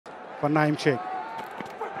for Naim Sheikh.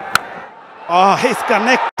 Oh, he's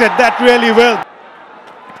connected that really well.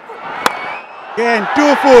 Again,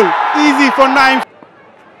 too full. Easy for Naim.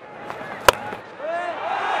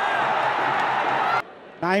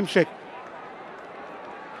 Naim Sheikh.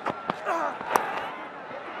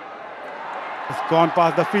 He's gone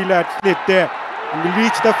past the fielder at slip there and will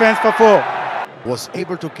reach the fence for 4. Was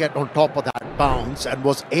able to get on top of that bounce and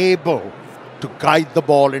was able to guide the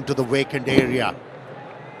ball into the vacant area.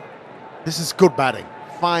 This is good batting,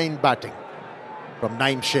 fine batting from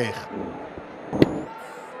Naim Sheikh.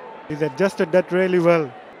 He's adjusted that really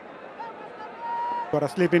well. Got a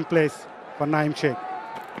slip in place for Naim Sheikh.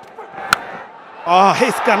 Oh,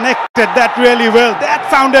 he's connected that really well. That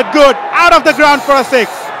sounded good. Out of the ground for a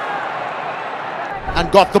 6.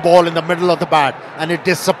 And got the ball in the middle of the bat and it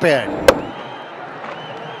disappeared.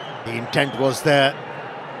 The intent was there.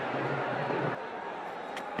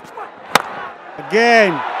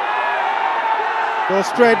 Again. Go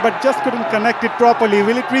straight but just couldn't connect it properly.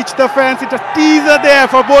 Will it reach the fence? It's a teaser there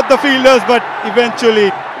for both the fielders, but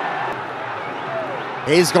eventually.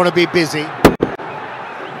 He's going to be busy.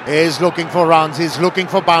 He's looking for runs. He's looking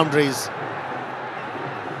for boundaries.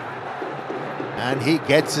 And he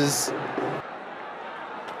gets his...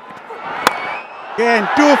 Again,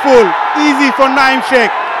 too full. Easy for Naim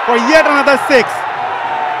Sheikh for yet another 6.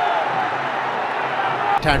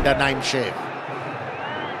 Left-hander Naim Sheikh.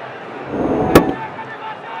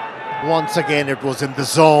 Once again, it was in the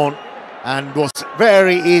zone and was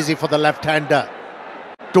very easy for the left-hander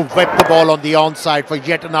to whip the ball on the onside for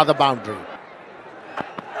yet another boundary.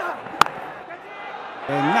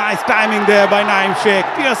 A nice timing there by Naim Sheikh,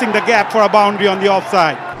 piercing the gap for a boundary on the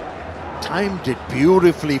offside. Timed it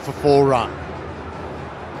beautifully for 4 runs.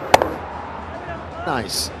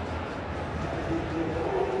 Nice.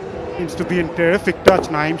 Seems to be in terrific touch,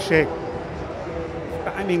 Naim Sheikh.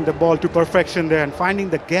 Timing the ball to perfection there and finding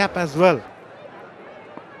the gap as well.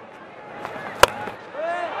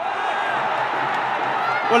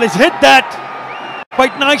 Well, he's hit that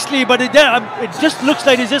quite nicely, but it just looks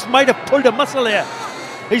like he just might have pulled a muscle here.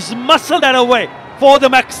 He's muscled that away for the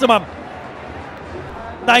maximum.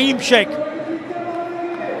 Naim Sheikh.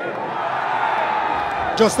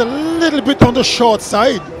 Just a little bit on the short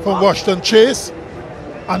side from Washington Chase,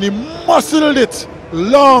 and he muscled it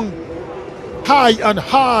long, high and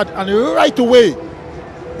hard, and right away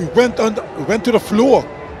he went to the floor.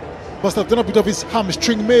 Must have done a bit of his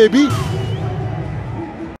hamstring maybe,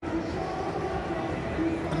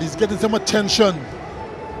 and he's getting some attention.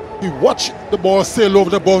 He watched the ball sail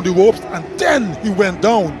over the boundary ropes and then he went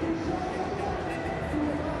down.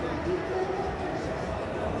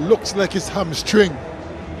 Looks like his hamstring.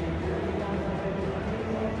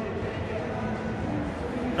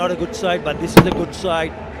 Not a good side, but this is a good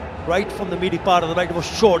side. Right from the meaty part of the bat, it was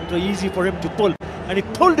short, so easy for him to pull. And he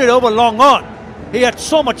pulled it over long on. He had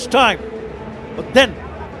so much time. But then...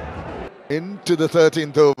 Into the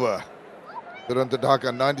 13th over. Durant the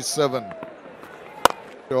Dhaka, 97.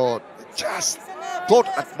 Short. Just thought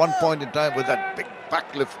at one point in time with that big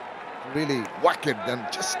back lift, really whack it, then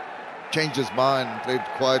just changed his mind and played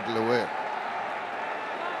quietly away.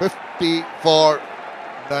 50 for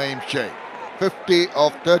Naim Sheikh. 50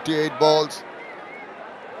 of 38 balls.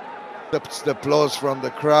 The applause from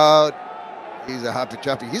the crowd. He's a happy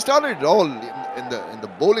chappy. He started it all in the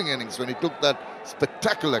bowling innings when he took that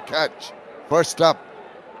spectacular catch first up.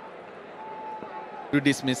 To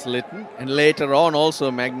dismiss Litton, and later on also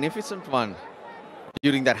a magnificent one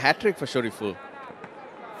during that hat-trick for Shariful.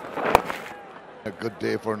 A good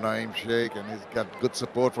day for Naim Sheikh, and he's got good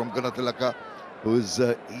support from Gunatilaka, who's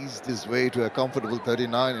eased his way to a comfortable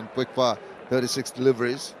 39 in quick-fire 36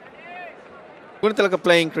 deliveries. Gunatilaka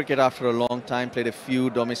playing cricket after a long time, played a few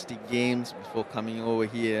domestic games before coming over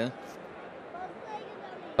here.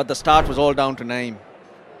 But the start was all down to Naim.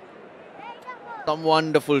 Some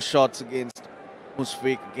wonderful shots against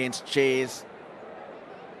Musfiq, against Chase,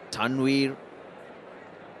 Tanveer.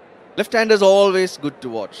 Left-handers always good to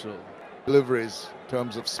watch. So. Deliveries in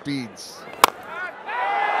terms of speeds.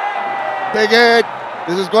 Big hit.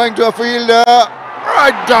 This is going to a fielder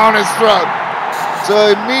right down his throat. So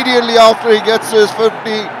immediately after he gets to his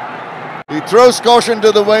 50, he throws caution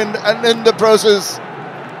to the wind, and in the process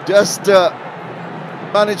just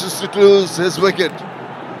manages to lose his wicket.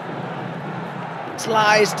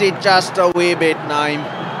 Sliced it just a wee bit, Naim.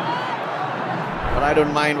 But I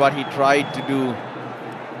don't mind what he tried to do.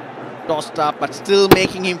 Tossed up, but still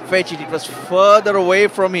making him fetch it. It was further away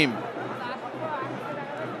from him.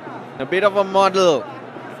 A bit of a muddle.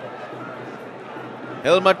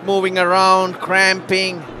 Helmet moving around,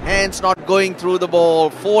 cramping, hands not going through the ball.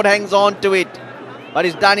 Ford hangs on to it. But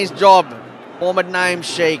he's done his job. Mohammad Naim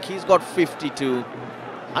Sheikh, he's got 52.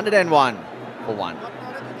 101 for 1.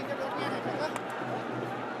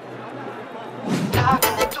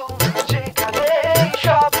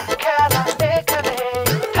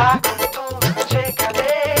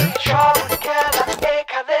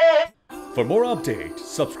 For more updates,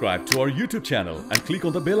 subscribe to our YouTube channel and click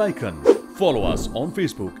on the bell icon. Follow us on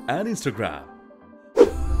Facebook and Instagram.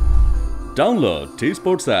 Download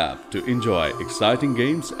TSports app to enjoy exciting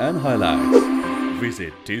games and highlights.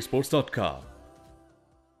 Visit tsports.com.